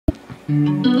Howdy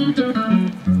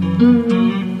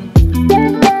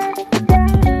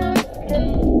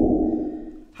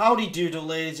doodle,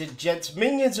 ladies and gents,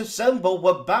 minions assemble.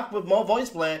 We're back with more voice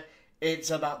play.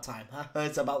 It's about time.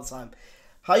 It's about time.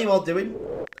 How you all doing?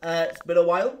 It's been a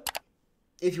while.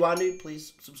 If you are new,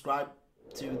 please subscribe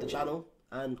to the channel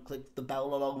and click the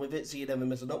bell along with it so you never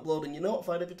miss an upload and you're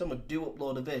notified every time I do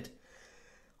upload a vid.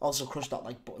 Also crush that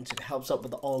like button so it helps out with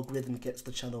the algorithm, gets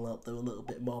the channel out there a little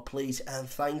bit more, please, and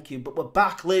thank you. But we're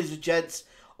back, ladies and gents,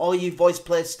 all you voice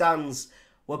play stands.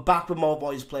 We're back with more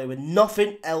voice play with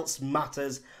Nothing Else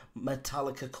Matters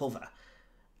Metallica cover.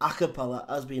 Acapella,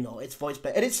 as we know, it's voice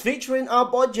play. And it's featuring our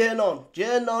boy J.NONE.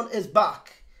 J.NONE is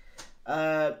back.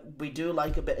 We do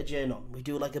like a bit of J.NONE. We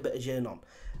do like a bit of J.NONE.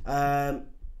 I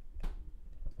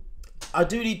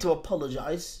do need to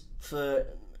apologise for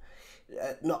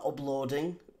not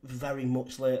uploading very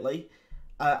much lately.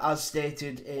 As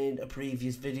stated in a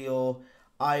previous video,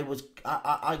 I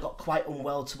got quite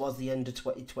unwell towards the end of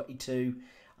 2022,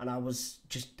 and I was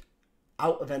just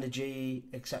out of energy,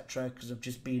 etc., because I've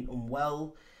just been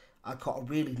unwell. I caught a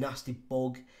really nasty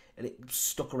bug, and it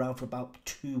stuck around for about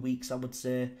 2 weeks, I would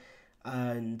say.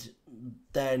 And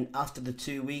then after the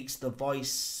 2 weeks, the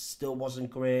voice still wasn't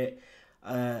great.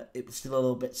 It was still a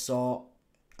little bit sore,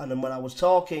 and then when I was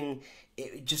talking,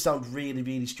 it just sounded really,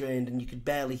 really strained, and you could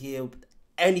barely hear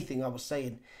anything I was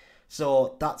saying.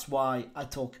 So that's why I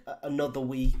took another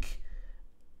week,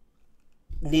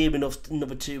 near enough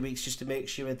another 2 weeks, just to make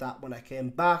sure that when I came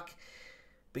back,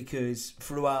 because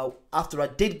throughout, after I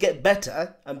did get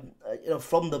better, and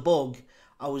from the bug,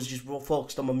 I was just real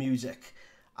focused on my music,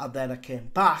 and then I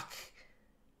came back.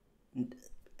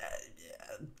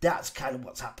 That's kind of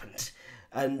what's happened,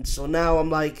 and so now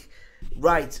I'm like,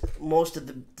 right,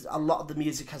 a lot of the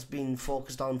music has been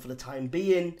focused on for the time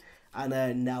being.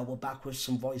 And now we're back with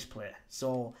some voice play.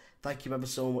 So thank you ever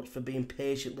so much for being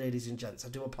patient, ladies and gents. I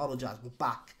do apologise. We're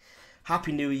back.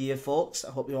 Happy New Year, folks.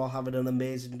 I hope you're all having an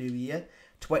amazing New Year.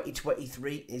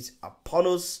 2023 is upon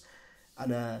us.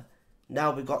 And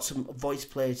now we've got some voice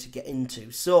play to get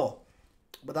into. So,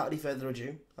 without any further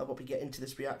ado, I hope we get into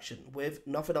this reaction with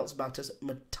Nothing Else Matters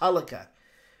Metallica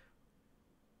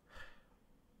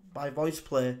by voice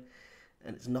play.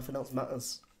 And it's Nothing Else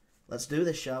Matters. Let's do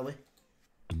this, shall we?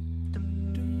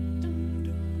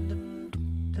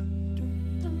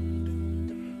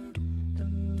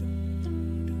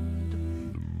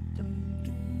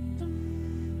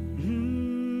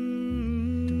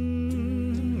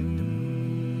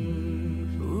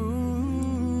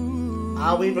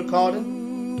 Are we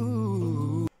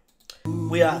recording?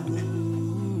 We are.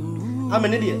 I'm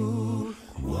an idiot.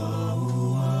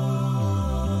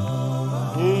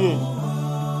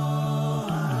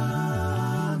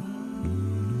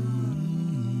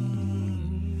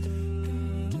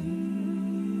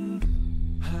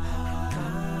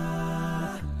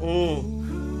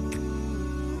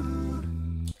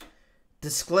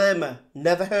 Disclaimer,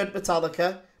 never heard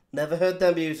Metallica, never heard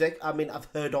their music. I mean, I've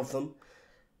heard of them.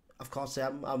 Of course,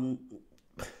 I'm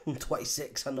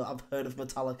 26, I know I've heard of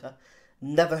Metallica.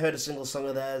 Never heard a single song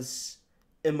of theirs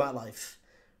in my life.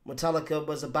 Metallica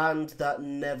was a band that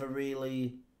never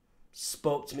really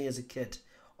spoke to me as a kid,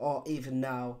 or even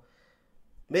now.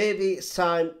 Maybe it's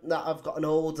time that I've gotten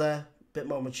older, a bit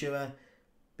more mature,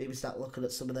 maybe start looking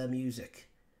at some of their music.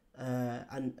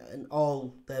 And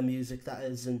all their music, that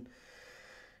is, and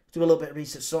do a little bit of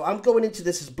research. So I'm going into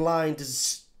this as blind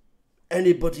as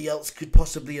anybody else could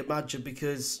possibly imagine,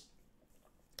 because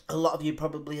a lot of you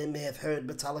probably may have heard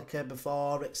Metallica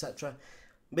before, etc.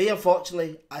 Me,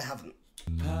 unfortunately, I haven't.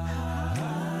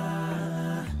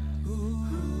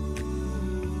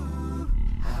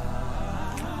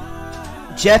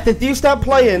 Jeff, if you start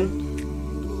playing,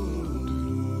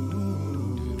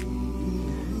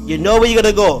 you know where you're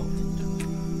gonna go.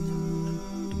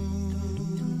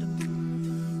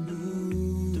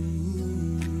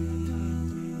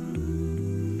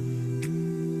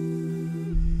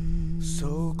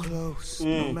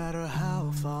 No matter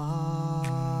how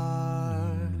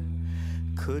far,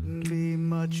 couldn't be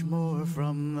much more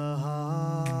from the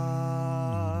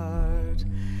heart.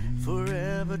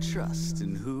 Forever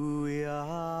trusting who we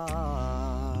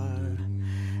are,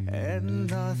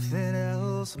 and nothing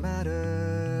else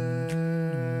matters.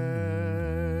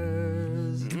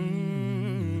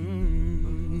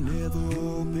 Never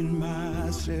opened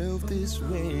myself this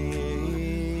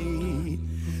way.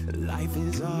 Life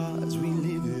is ours, we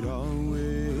live it our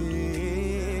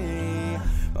way.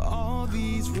 All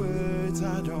these words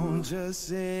I don't just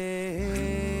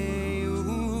say,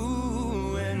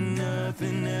 ooh, and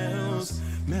nothing else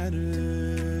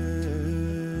matters.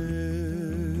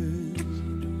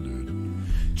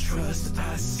 trust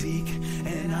I seek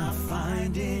and I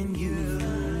find in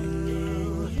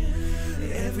you.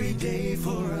 Every day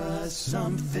for us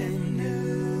something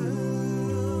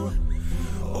new.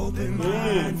 Open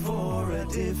mind for a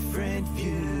different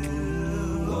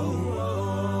view. Oh,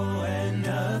 oh, and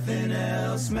nothing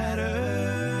else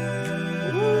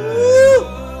matters.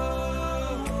 Oh,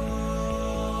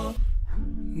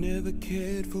 never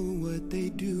cared for what they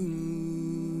do.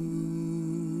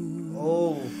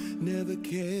 Oh. Never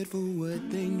cared for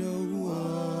what they know.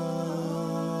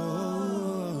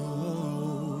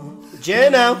 Jay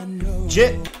now.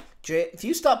 Jay, if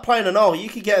you start playing an all, you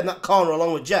could get in that corner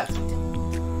along with Jeff.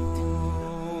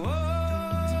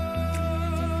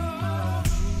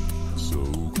 So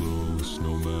close,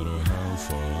 no matter how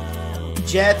far.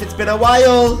 Jeff, it's been a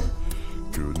while.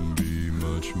 Couldn't be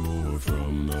much more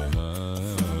from the heart.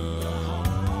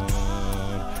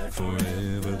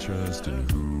 Forever trusting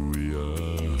who we are.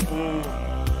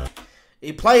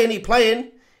 He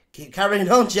playing. Keep carrying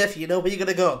on, Jeff. You know where you're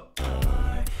gonna go.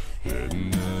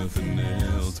 And nothing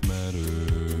else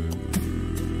matters.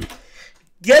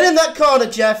 Get in that corner,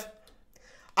 Jeff.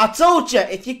 I told you,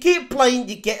 if you keep playing,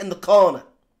 you get in the corner.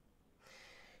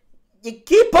 You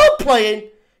keep on playing,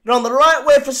 you're on the right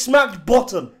way for smack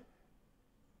bottom.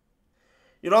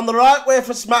 You're on the right way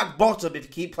for smack bottom if you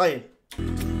keep playing.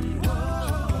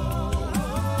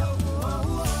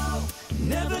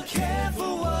 Never care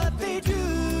for what they do.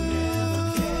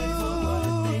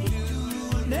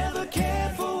 Never care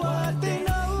for what they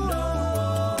know.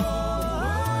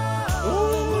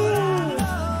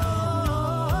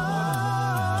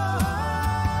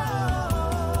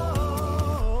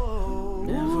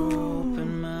 Never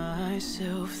open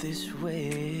myself this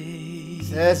way.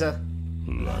 There's a...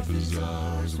 Life is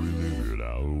ours, we live it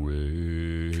our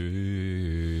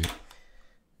way.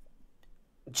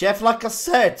 Jeff, like I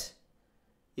said,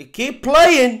 you keep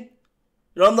playing,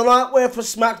 you're on the right way for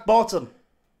smack bottom.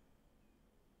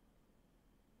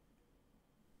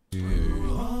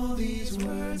 All these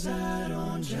words I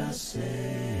don't just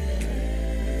say,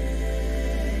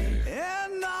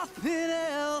 and nothing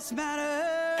else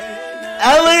matters.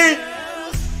 Ellie!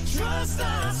 Trust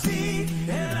I seek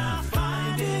and I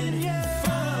find in you.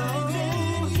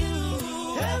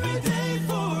 Every day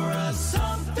for us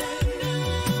something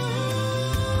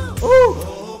new. Ooh!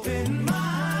 Open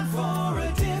mind for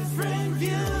a different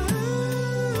view.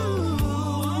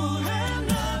 And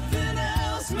nothing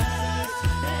else matters.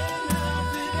 And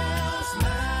nothing else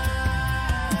matters.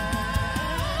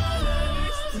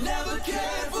 Never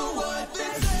cared for what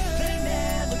they say. They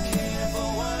never care for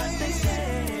what they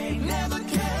say. Never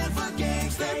cared for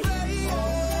games they play.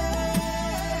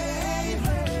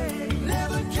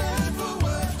 Never cared for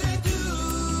what they do.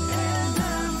 And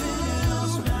nothing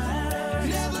else matters.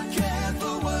 Never cared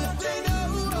for what they know.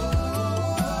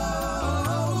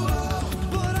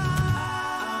 But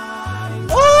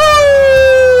Ooh!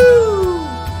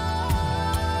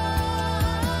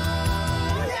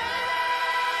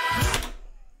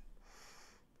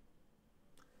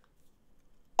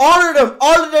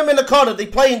 All of them in the corner, they're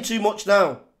playing too much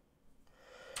now.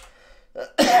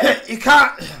 You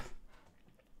can't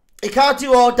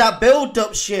do all that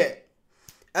build-up shit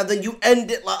and then you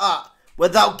end it like that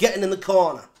without getting in the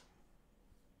corner.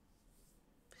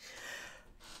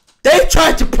 They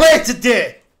tried to play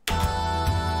today.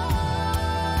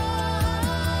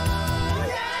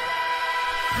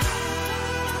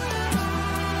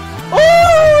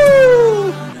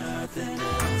 Ooh!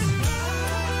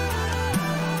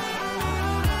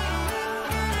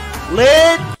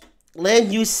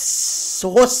 Lynn, you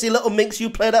saucy little minx, you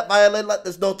play that violin like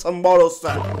there's no tomorrow,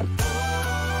 sir.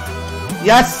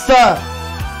 Yes, sir.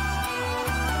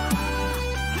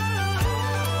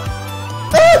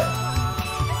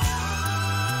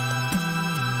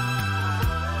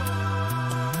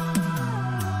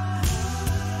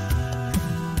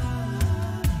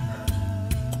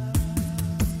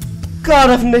 God,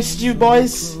 I've missed you,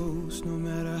 boys. no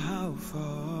matter how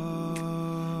far,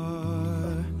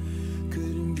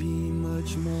 couldn't be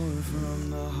much more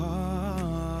from the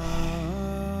heart.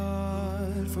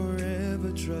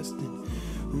 Forever trusting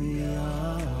who we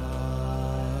are,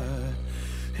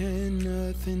 and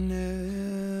nothing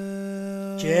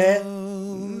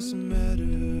else matters.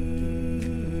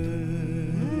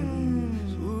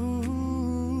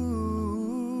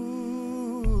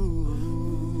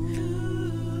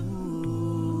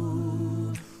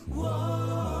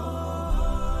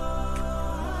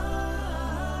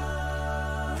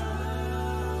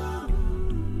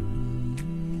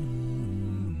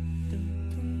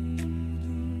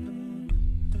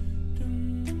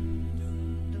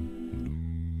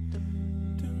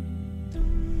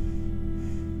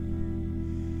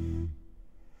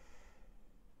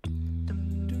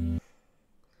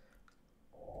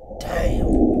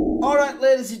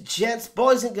 ladies and gents,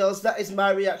 boys and girls, that is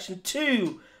my reaction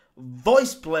to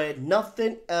Voice Play,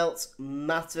 Nothing Else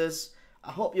Matters.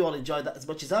 I hope you all enjoyed that as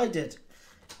much as I did.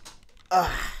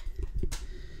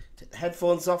 Take the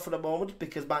headphones off for a moment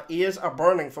because my ears are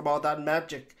burning from all that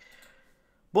magic.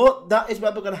 But that is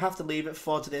where we're going to have to leave it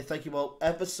for today. Thank you all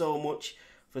ever so much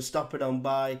for stopping on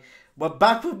by. We're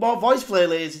back with more Voice Play,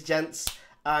 ladies and gents.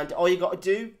 And all you got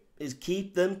to do is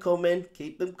keep them coming,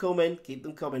 keep them coming, keep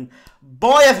them coming.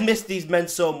 Boy, I've missed these men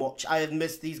so much. I have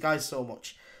missed these guys so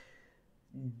much.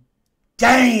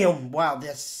 Damn! Wow,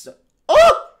 they're so...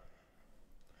 Oh!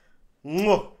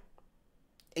 Mwah.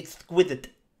 Exquisite.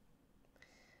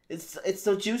 It's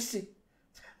so juicy.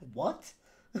 What?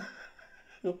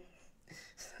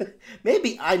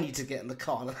 Maybe I need to get in the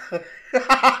corner.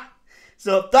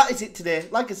 So that is it today.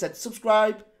 Like I said,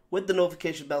 subscribe with the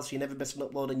notification bell so you never miss an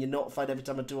upload and you're notified every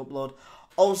time I do upload.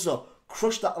 Also,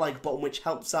 crush that like button, which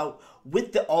helps out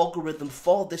with the algorithm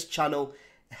for this channel.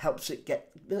 It helps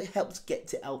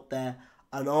get it out there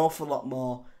an awful lot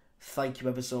more. Thank you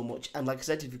ever so much. And like I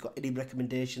said, if you've got any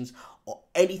recommendations or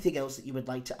anything else that you would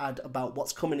like to add about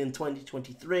what's coming in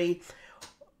 2023,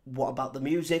 what about the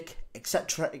music,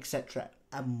 etc., etc.,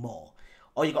 and more,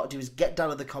 all you got to do is get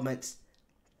down in the comments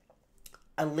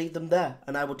and leave them there,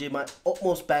 and I will do my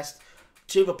utmost best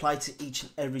to reply to each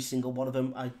and every single one of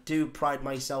them. I do pride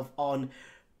myself on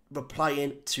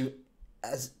replying to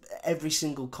every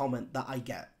single comment that I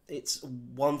get. It's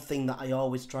one thing that I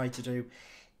always try to do,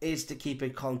 is to keep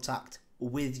in contact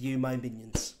with you, my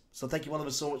minions. So thank you all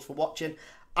ever so much for watching.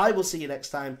 I will see you next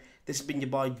time. This has been your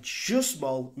boy Just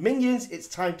Small. Minions, it's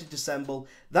time to dissemble.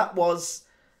 That was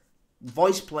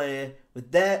Voice Player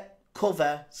with their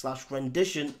cover /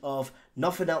 rendition of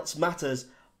Nothing Else Matters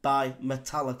by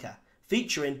Metallica,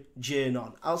 featuring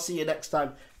J.NONE. I'll see you next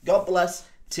time. God bless.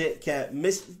 Take care.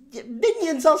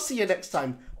 Minions, I'll see you next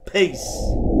time. Peace.